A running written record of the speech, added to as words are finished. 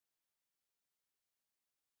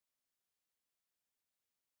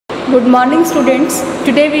Good morning students.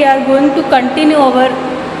 Today we are going to continue our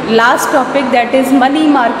last topic, that is money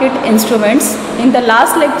market instruments. In the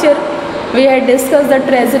last lecture we had discussed the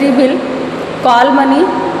treasury bill, call money,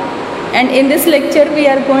 and in this lecture we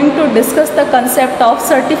are going to discuss the concept of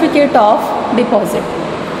certificate of deposit.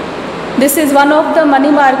 This is one of the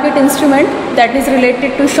money market instrument that is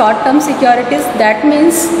related to short term securities. That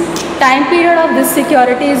means time period of this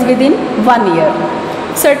security is within 1 year.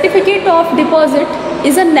 Certificate of deposit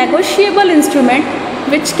is a negotiable instrument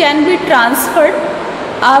which can be transferred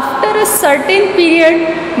after a certain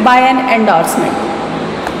period by an endorsement.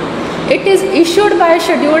 It is issued by a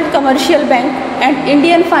scheduled commercial bank and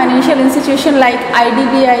Indian financial institution like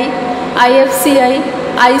IDBI, IFCI,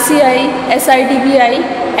 ICI, SIDBI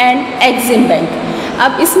and Exim Bank.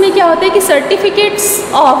 अब इसमें क्या होता है कि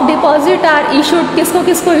certificates of deposit are issued, किसको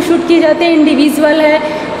किसको issued किए जाते हैं? इंडिविजुअल है,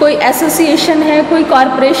 कोई एसोसिएशन है, कोई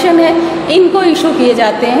कॉरपोरेशन है, इनको इशू किए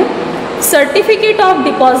जाते हैं. सर्टिफिकेट ऑफ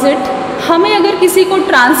डिपॉजिट हमें अगर किसी को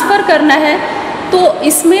ट्रांसफ़र करना है तो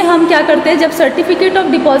इसमें हम क्या करते हैं, जब सर्टिफिकेट ऑफ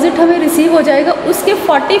डिपॉजिट हमें रिसीव हो जाएगा उसके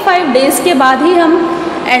 45 डेज़ के बाद ही हम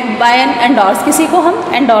बाय एन एंडोर्स, किसी को हम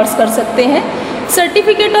एंडोर्स कर सकते हैं.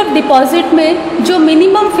 सर्टिफिकेट ऑफ डिपॉजिट में जो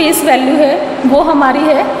मिनिमम फेस वैल्यू है वो हमारी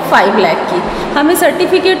है 5 लाख की. हमें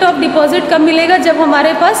सर्टिफिकेट ऑफ डिपॉजिट कब मिलेगा? जब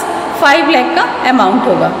हमारे पास 5 लाख का अमाउंट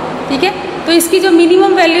होगा. ठीक है, तो इसकी जो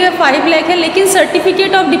मिनिमम वैल्यू है 5 लाख है, लेकिन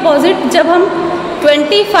सर्टिफिकेट ऑफ डिपॉजिट जब हम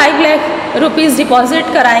 25 लाख रुपीज़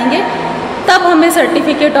डिपॉजिट कराएंगे तब हमें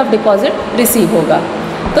सर्टिफिकेट ऑफ डिपॉजिट रिसीव होगा.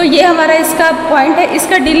 तो ये हमारा इसका पॉइंट है.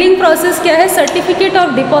 इसका डीलिंग प्रोसेस क्या है? Certificate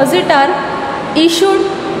of deposit are issued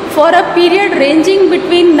for a period ranging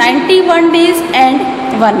between 91 days and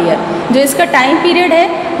 1 year. जो इसका टाइम पीरियड है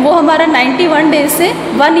वो हमारा 91 डेज से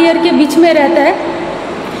 1 ईयर के बीच में रहता है.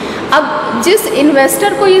 अब जिस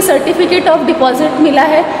इन्वेस्टर को ये सर्टिफिकेट ऑफ डिपॉजिट मिला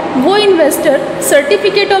है वो investor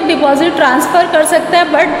certificate of deposit transfer कर सकता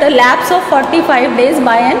है, but the lapse of 45 days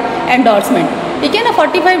bye N endorsement. ठीक है ना,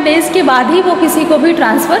 45 डेज़ के बाद ही वो किसी को भी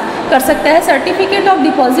ट्रांसफ़र कर सकता है. सर्टिफिकेट ऑफ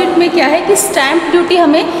डिपॉजिट में क्या है कि स्टैम्प ड्यूटी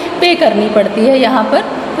हमें पे करनी पड़ती है यहाँ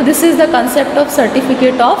पर. तो this is the concept of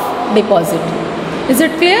certificate of deposit. Is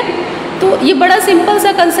it clear? तो ये बड़ा सिंपल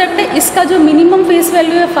सा कंसेप्ट है. इसका जो मिनिमम फेस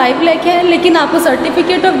वैल्यू है 5 लाख है, लेकिन आपको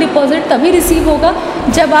सर्टिफिकेट ऑफ डिपॉजिट तभी रिसीव होगा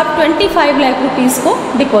जब आप 25 लाख रुपीज़ को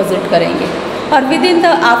डिपॉजिट करेंगे, और with in the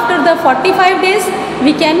after the 45 days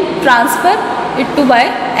we can transfer it to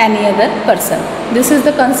by any other person. This is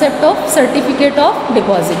the concept of certificate of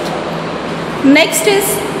deposit. Next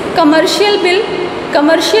is commercial bill.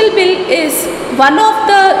 Commercial bill is one of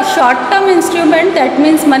the short term instrument, that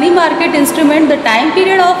means money market instrument. The time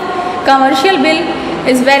period of commercial bill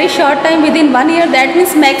is very short time, within 1 year. That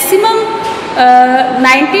means maximum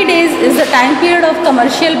 90 days is the time period of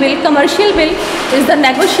commercial bill. Commercial bill is the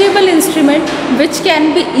negotiable instrument which can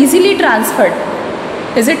be easily transferred.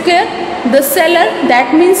 Is it clear? The seller,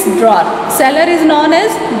 that means drawer. Seller is known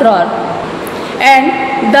as drawer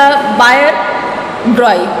and the buyer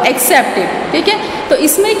ड्रॉई accepted. ठीक है, तो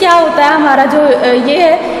इसमें क्या होता है, हमारा जो ये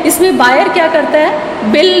है इसमें बायर क्या करता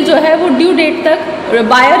है, बिल जो है वो ड्यू डेट तक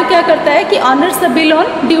बायर क्या करता है कि honours the bill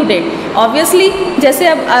on due date. Obviously जैसे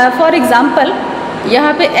अब फॉर एग्जांपल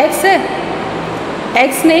यहाँ पे एक्स है,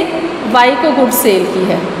 एक्स ने वाई को गुड सेल की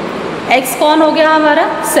है. एक्स कौन हो गया हमारा?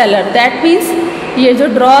 सेलर. दैट मीन्स ये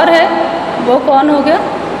जो ड्रॉअर है वो कौन हो गया?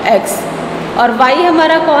 एक्स. और वाई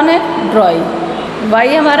हमारा कौन है? ड्रॉई.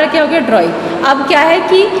 वाई हमारा क्या हो गया? ड्रॉई. अब क्या है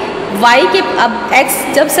कि वाई के, अब एक्स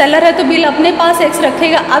जब सेलर है तो बिल अपने पास एक्स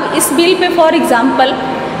रखेगा. अब इस bill pay for example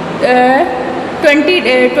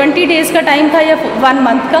 20 days का टाइम था या 1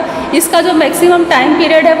 मंथ का. इसका जो मैक्सिमम टाइम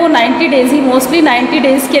पीरियड है वो 90 डेज़ ही, मोस्टली 90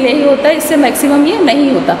 डेज़ के लिए ही होता है, इससे मैक्सिमम ये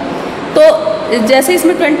नहीं होता. तो जैसे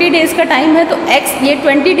इसमें 20 डेज़ का टाइम है तो एक्स ये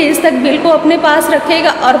 20 डेज़ तक बिल को अपने पास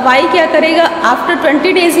रखेगा और वाई क्या करेगा? आफ्टर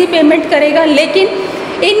 20 डेज़ ही पेमेंट करेगा. लेकिन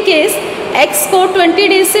इन केस एक्स को 20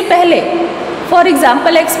 डेज़ से पहले, फॉर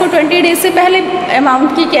एग्जांपल एक्स को 20 डेज़ से पहले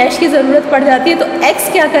अमाउंट की कैश की ज़रूरत पड़ जाती है, तो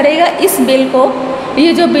एक्स क्या करेगा? इस बिल को,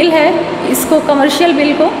 ये जो बिल है इसको, कमर्शियल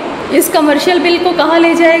बिल को, इस कमर्शियल बिल को कहाँ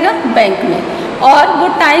ले जाएगा? बैंक में. और वो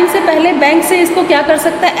टाइम से पहले बैंक से इसको क्या कर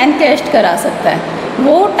सकता है? एनकैश्ड करा सकता है.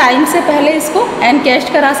 वो टाइम से पहले इसको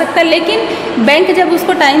एनकैश्ड करा सकता है. लेकिन बैंक जब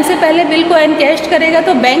उसको टाइम से पहले बिल को एनकैश्ड करेगा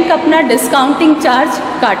तो बैंक अपना डिस्काउंटिंग चार्ज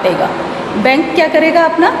काटेगा. बैंक क्या करेगा?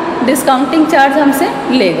 अपना डिस्काउंटिंग चार्ज हमसे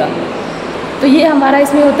लेगा. तो ये हमारा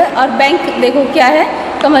इसमें होता है. और बैंक देखो क्या है,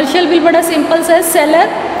 कमर्शियल बिल बड़ा सिंपल सा है. Seller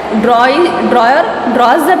dryer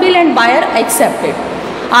drawers the bill and buyer accepted.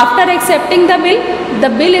 After accepting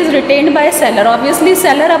the bill is retained bye seller. Obviously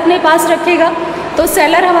seller अपने पास रखेगा. तो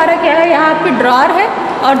सेलर हमारा क्या है? यहाँ पे ड्रॉअर है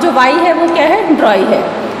और जो वाई है वो क्या है? ड्रॉई है.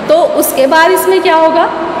 तो उसके बाद इसमें क्या होगा?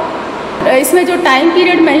 इसमें जो टाइम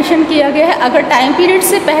पीरियड मेंशन किया गया है, अगर टाइम पीरियड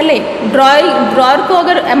से पहले ड्रॉअर को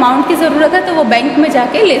अगर अमाउंट की ज़रूरत है तो वो बैंक में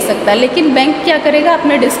जाके ले सकता है, लेकिन बैंक क्या करेगा,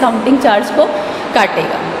 अपने डिस्काउंटिंग चार्ज को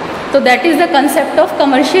काटेगा। तो that is the concept of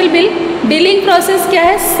commercial bill. Dealing process क्या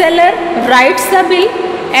है, seller rights the bill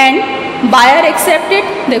and buyer accept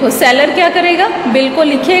it. देखो सेलर क्या करेगा, बिल को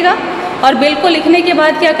लिखेगा और बिल को लिखने के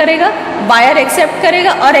बाद क्या करेगा, बायर एक्सेप्ट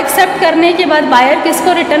करेगा, और एक्सेप्ट करने के बाद बायर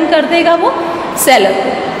किसको रिटर्न कर देगा, वो सेलर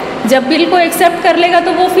को। जब बिल को एक्सेप्ट कर लेगा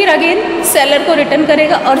तो वो फिर अगेन सेलर को रिटर्न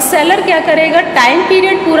करेगा, और सेलर क्या करेगा, टाइम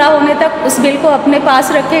पीरियड पूरा होने तक उस बिल को अपने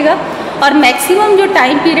पास रखेगा। और मैक्सिमम जो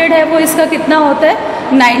टाइम पीरियड है वो इसका कितना होता है,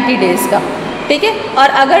 90 डेज़ का, ठीक है। और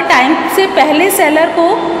अगर टाइम से पहले सेलर को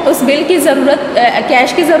उस बिल की ज़रूरत,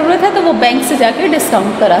 कैश की ज़रूरत है, तो वो बैंक से जाके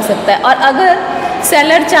डिस्काउंट करा सकता है। और अगर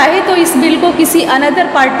सेलर चाहे तो इस बिल को किसी अनदर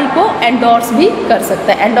पार्टी को एंडोर्स भी कर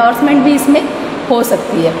सकता है, एंडोर्समेंट भी इसमें हो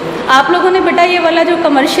सकती है। आप लोगों ने बेटा ये वाला जो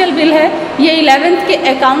कमर्शियल बिल है, ये 11th के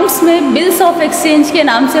अकाउंट्स में बिल्स ऑफ एक्सचेंज के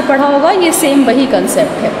नाम से पढ़ा होगा, ये सेम वही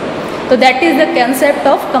कंसेप्ट है। तो that is the concept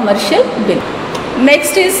of commercial bill.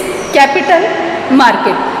 Next is capital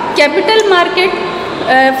market. Capital market,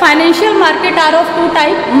 financial market are of to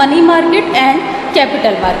type, money market and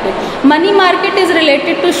capital market. Money market is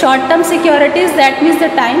related to short term securities, that means the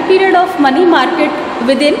time period of money market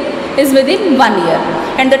is within 1 year,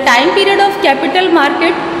 and the time period of capital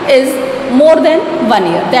market is more than 1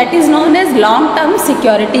 year, that is known as long term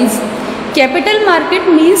securities. Capital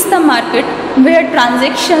market means the market where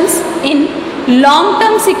transactions in long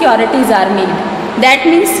term securities are made. That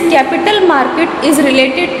means capital market is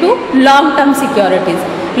related to long term securities.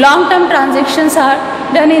 Long term transactions are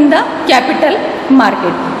done in the capital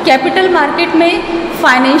market. Capital market में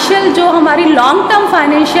financial जो हमारी long term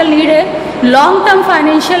financial need है, long term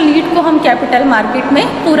financial need को हम capital market में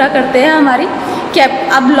पूरा करते हैं हमारी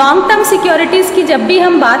अब लॉन्ग टर्म सिक्योरिटीज़ की जब भी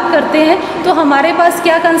हम बात करते हैं तो हमारे पास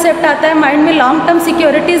क्या कंसेप्ट आता है माइंड में, लॉन्ग टर्म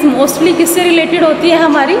सिक्योरिटीज़ मोस्टली किससे रिलेटेड होती है,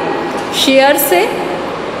 हमारी शेयर से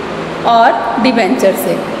और डिबेंचर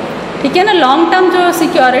से, ठीक है ना। लॉन्ग टर्म जो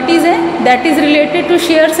सिक्योरिटीज़ हैं that is related to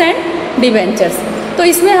shares and debentures. तो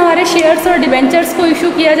इसमें हमारे शेयर्स और डिबेंचर्स को इशू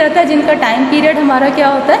किया जाता है जिनका टाइम पीरियड हमारा क्या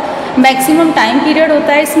होता है, मैक्सिमम टाइम पीरियड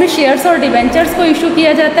होता है। इसमें शेयर्स और डिबेंचर्स को इशू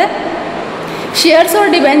किया जाता है। शेयर्स और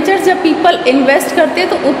डिबेंचर्स जब पीपल इन्वेस्ट करते हैं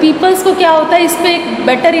तो पीपल्स को क्या होता है, इस पर एक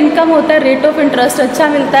बेटर इनकम होता है, रेट ऑफ इंटरेस्ट अच्छा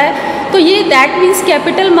मिलता है। तो ये that means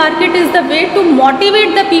capital market is the way to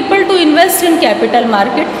motivate the people to invest in capital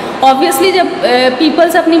market. Obviously जब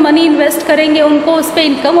पीपल्स अपनी मनी इन्वेस्ट करेंगे, उनको उस पर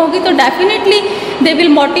इनकम होगी, तो definitely they will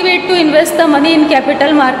motivate to invest the money in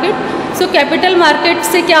capital market. So capital market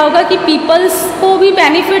से क्या होगा कि पीपल्स को भी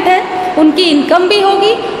बेनिफिट है, उनकी इनकम भी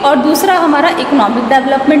होगी, और दूसरा हमारा इकोनॉमिक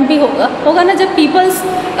डेवलपमेंट भी होगा ना। जब पीपल्स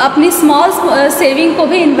अपनी स्मॉल सेविंग को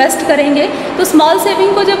भी इन्वेस्ट करेंगे, तो स्मॉल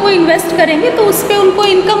सेविंग को जब वो इन्वेस्ट करेंगे तो उस पर उनको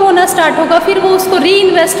इनकम होना स्टार्ट होगा, फिर वो उसको री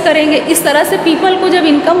इन्वेस्ट करेंगे। इस तरह से पीपल को जब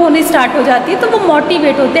इनकम होनी स्टार्ट हो जाती है तो वो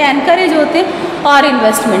मोटिवेट होते हैं, एनकरेज होते हैं और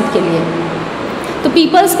इन्वेस्टमेंट के लिए। तो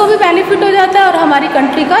पीपल्स को भी बेनिफिट हो जाता है और हमारी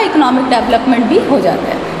कंट्री का इकोनॉमिक डेवलपमेंट भी हो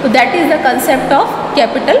जाता है। तो that is the concept of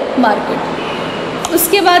capital market.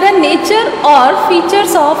 उसके बाद है नेचर और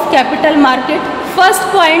features of capital market. First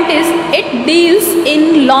point is it deals in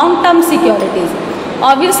long term securities.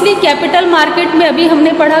 Obviously capital market में अभी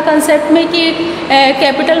हमने पढ़ा कंसेप्ट में कि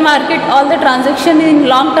capital market all the transaction in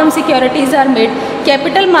long term securities are made.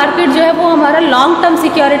 Capital market जो है वो हमारा लॉन्ग टर्म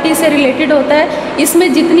सिक्योरिटी से रिलेटेड होता है।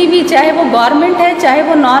 इसमें जितनी भी, चाहे वो गवर्नमेंट है चाहे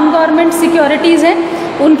वो नॉन गवर्नमेंट सिक्योरिटीज़ हैं,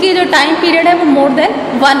 उनकी जो टाइम पीरियड है वो मोर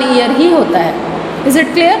देन 1 ईयर ही होता है। Is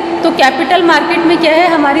it clear? तो कैपिटल मार्केट में क्या है,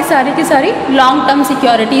 हमारी सारी की सारी लॉन्ग टर्म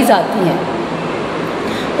सिक्योरिटीज़ आती हैं।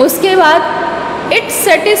 उसके बाद it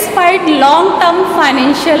satisfied long term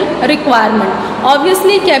financial requirement.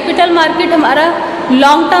 Obviously capital market हमारा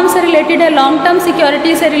लॉन्ग टर्म से रिलेटेड है, लॉन्ग टर्म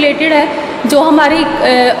सिक्योरिटी से रिलेटेड है। जो हमारी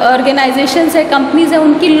ऑर्गेनाइजेशंस है, कंपनीज है,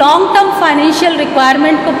 उनकी लॉन्ग टर्म फाइनेंशियल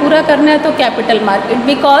रिक्वायरमेंट को पूरा करना है तो capital market,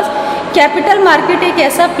 because capital market एक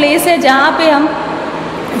ऐसा प्लेस है जहाँ पे हम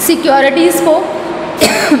सिक्योरिटीज़ को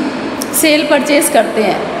सेल परचेज करते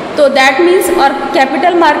हैं। तो दैट मीन्स, और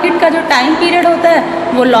कैपिटल मार्केट का जो टाइम पीरियड होता है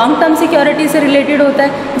वो लॉन्ग टर्म सिक्योरिटी से रिलेटेड होता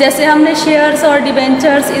है। जैसे हमने शेयर्स और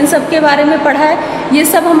डिबेंचर्स इन सब के बारे में पढ़ा है, ये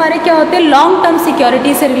सब हमारे क्या होते हैं, लॉन्ग टर्म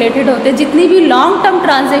सिक्योरिटी से रिलेटेड होते हैं। जितनी भी लॉन्ग टर्म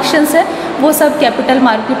ट्रांजेक्शन्स है वो सब कैपिटल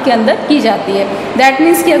मार्केट के अंदर की जाती है। दैट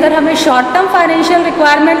मीन्स कि अगर हमें शॉर्ट टर्म फाइनेंशियल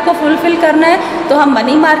रिक्वायरमेंट को फुलफिल करना है तो हम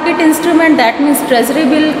money market instrument, that means treasury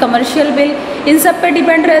bill, commercial bill, इन सब पे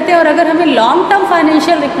डिपेंड रहते हैं। और अगर हमें लॉन्ग टर्म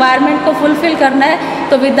फाइनेंशियल रिक्वायरमेंट को फुलफिल करना है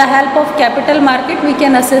तो with the help of capital market we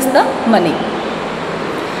can assess the money.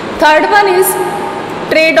 Third one is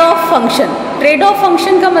trade off function. Trade off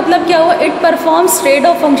function का मतलब क्या हुआ? It performs trade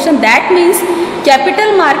off function, that means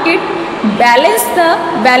capital market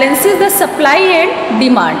balances the supply and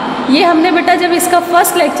demand. ये हमने बेटा जब इसका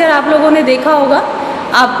first lecture आप लोगों ने देखा होगा,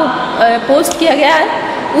 आपको पोस्ट किया गया है,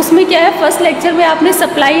 उसमें क्या है, फर्स्ट लेक्चर में आपने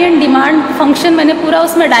सप्लाई एंड डिमांड फंक्शन, मैंने पूरा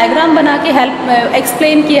उसमें डायग्राम बना के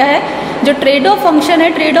एक्सप्लेन किया है। जो ट्रेड ऑफ फंक्शन है,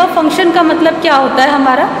 ट्रेड ऑफ फंक्शन का मतलब क्या होता है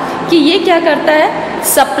हमारा, कि ये क्या करता है,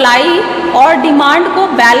 सप्लाई और डिमांड को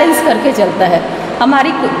बैलेंस करके चलता है।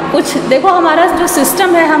 हमारी कुछ देखो, हमारा जो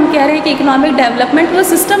सिस्टम है, हम कह रहे हैं कि इकोनॉमिक डेवलपमेंट, वो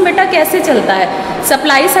सिस्टम बेटा कैसे चलता है,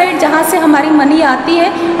 सप्लाई साइड जहाँ से हमारी मनी आती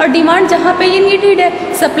है और डिमांड जहाँ पे ये नीडेड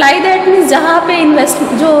है। सप्लाई दैट मीन्स जहाँ पे इन्वेस्ट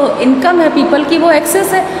जो इनकम है पीपल की वो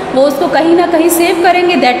एक्सेस है, वो उसको कहीं ना कहीं सेव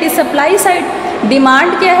करेंगे, that is supply side.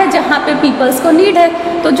 Demand क्या है, जहाँ पे पीपल्स को नीड है।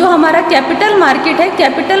 तो जो हमारा कैपिटल मार्केट है,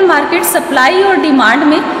 कैपिटल मार्केट सप्लाई और डिमांड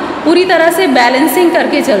में पूरी तरह से बैलेंसिंग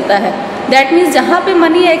करके चलता है। दैट मीन्स जहाँ पे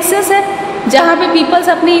मनी एक्सेस है, जहाँ पे पीपल्स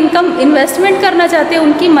अपनी इनकम इन्वेस्टमेंट करना चाहते हैं,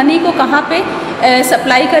 उनकी मनी को कहाँ पे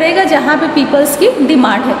सप्लाई करेगा, जहाँ पे पीपल्स की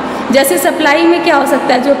डिमांड है। जैसे सप्लाई में क्या हो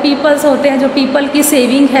सकता है, जो पीपल्स होते हैं, जो पीपल की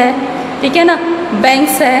सेविंग है, ठीक है ना,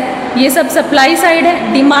 बैंक्स है, ये सब सप्लाई साइड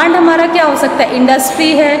है। डिमांड हमारा क्या हो सकता है,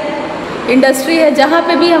 इंडस्ट्री है, जहाँ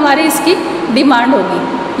पे भी हमारी इसकी डिमांड होगी,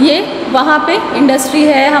 ये वहाँ पे इंडस्ट्री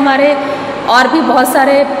है हमारे। और भी बहुत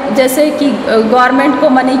सारे, जैसे कि गवर्नमेंट को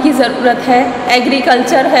मनी की ज़रूरत है,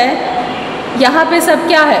 एग्रीकल्चर है, यहाँ पे सब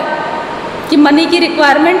क्या है कि मनी की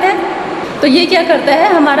रिक्वायरमेंट है। तो ये क्या करता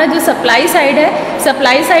है, हमारा जो सप्लाई साइड है,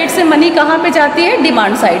 सप्लाई साइड से मनी कहाँ पे जाती है,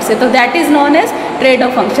 डिमांड साइड से। तो that is known as trade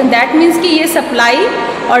off function. That means कि ये सप्लाई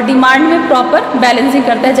और डिमांड में प्रॉपर बैलेंसिंग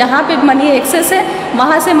करता है। जहाँ पे मनी एक्सेस है,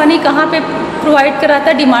 वहाँ से मनी कहाँ पे प्रोवाइड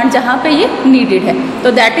कराता है, डिमांड जहाँ पे ये नीडेड है।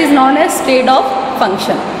 तो that is known as trade off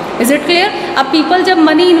function. Is it clear? अब पीपल जब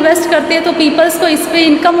मनी इन्वेस्ट करते हैं तो पीपल्स को इस पे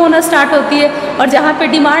इनकम होना स्टार्ट होती है, और जहाँ पे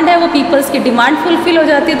डिमांड है वो पीपल्स की डिमांड फुलफिल हो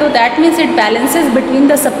जाती है। तो that means it balances between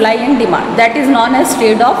the supply and demand. That is known as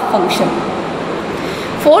trade off function.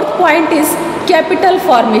 Fourth point is capital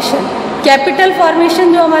formation. Capital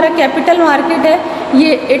formation, जो हमारा कैपिटल मार्केट है,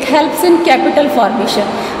 ये it helps in capital formation.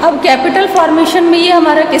 अब capital formation में ये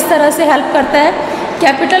हमारा किस तरह से हेल्प करता है,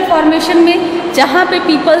 कैपिटल फॉर्मेशन में जहाँ पे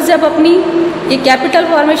पीपल्स जब अपनी, ये कैपिटल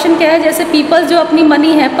फॉर्मेशन क्या है, जैसे पीपल्स जो अपनी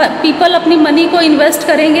मनी है, पीपल अपनी मनी को इन्वेस्ट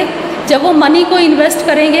करेंगे, जब वो मनी को इन्वेस्ट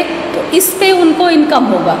करेंगे तो इस पे उनको इनकम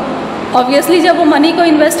होगा। ऑब्वियसली जब वो मनी को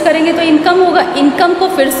इन्वेस्ट करेंगे तो इनकम होगा, इनकम को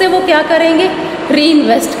फिर से वो क्या करेंगे, री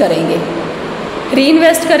इन्वेस्ट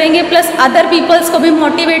करेंगे, प्लस अदर पीपल्स को भी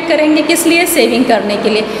मोटिवेट करेंगे, किस लिए, सेविंग करने के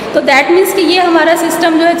लिए। तो दैट मीन्स कि ये हमारा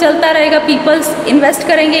सिस्टम जो है चलता रहेगा, पीपल्स इन्वेस्ट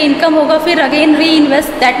करेंगे, इनकम होगा, फिर अगेन री invest,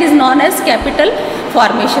 that is known as capital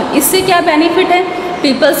formation. इससे क्या बेनिफिट है,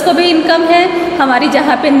 पीपल्स को भी इनकम है, हमारी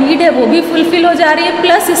जहाँ पे नीड है वो भी फुलफिल हो जा रही है,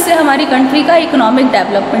 प्लस इससे हमारी कंट्री का इकोनॉमिक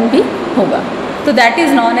डेवलपमेंट भी होगा। तो that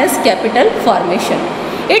is known as capital formation.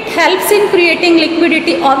 It helps in creating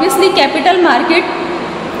liquidity. Obviously capital market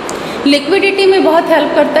liquidity में बहुत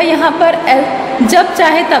हेल्प करता है। यहाँ पर जब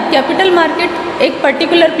चाहे तब, कैपिटल मार्केट एक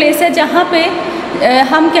पर्टिकुलर प्लेस है जहाँ पे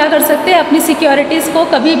हम क्या कर सकते हैं, अपनी सिक्योरिटीज़ को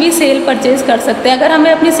कभी भी सेल परचेज कर सकते हैं। अगर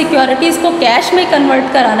हमें अपनी सिक्योरिटीज़ को कैश में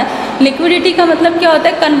कन्वर्ट कराना है, लिक्विडिटी का मतलब क्या होता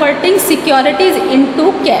है, कन्वर्टिंग सिक्योरिटीज़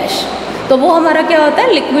इनटू कैश, तो वो हमारा क्या होता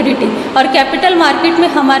है, लिक्विडिटी। और कैपिटल मार्केट में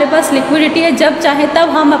हमारे पास लिक्विडिटी है, जब चाहे तब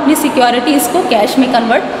हम अपनी सिक्योरिटीज़ को कैश में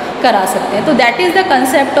कन्वर्ट करा सकते हैं। तो that is the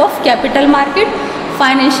concept of capital market.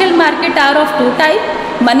 Financial market are of two type,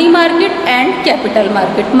 money market and capital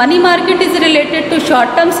market. Money market is related to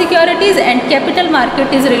short term securities and capital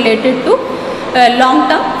market is related to long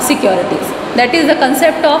term securities. That is the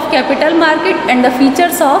concept of capital market and the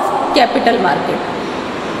features of capital market.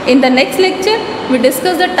 In the next lecture we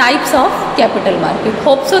discuss the types of capital market.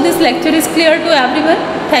 Hope so this lecture is clear to everyone.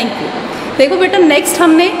 Thank you. देखो बेटा, next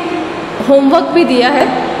हमने homework भी दिया है।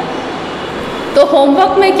 तो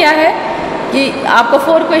homework में क्या है कि आपको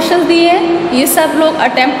 4 क्वेश्चंस दिए हैं, ये सब लोग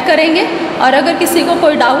अटेम्प्ट करेंगे, और अगर किसी को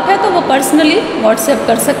कोई डाउट है तो वो पर्सनली व्हाट्सएप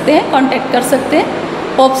कर सकते हैं, कांटेक्ट कर सकते हैं।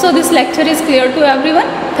 Hope so this lecture is clear to everyone.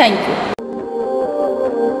 Thank you.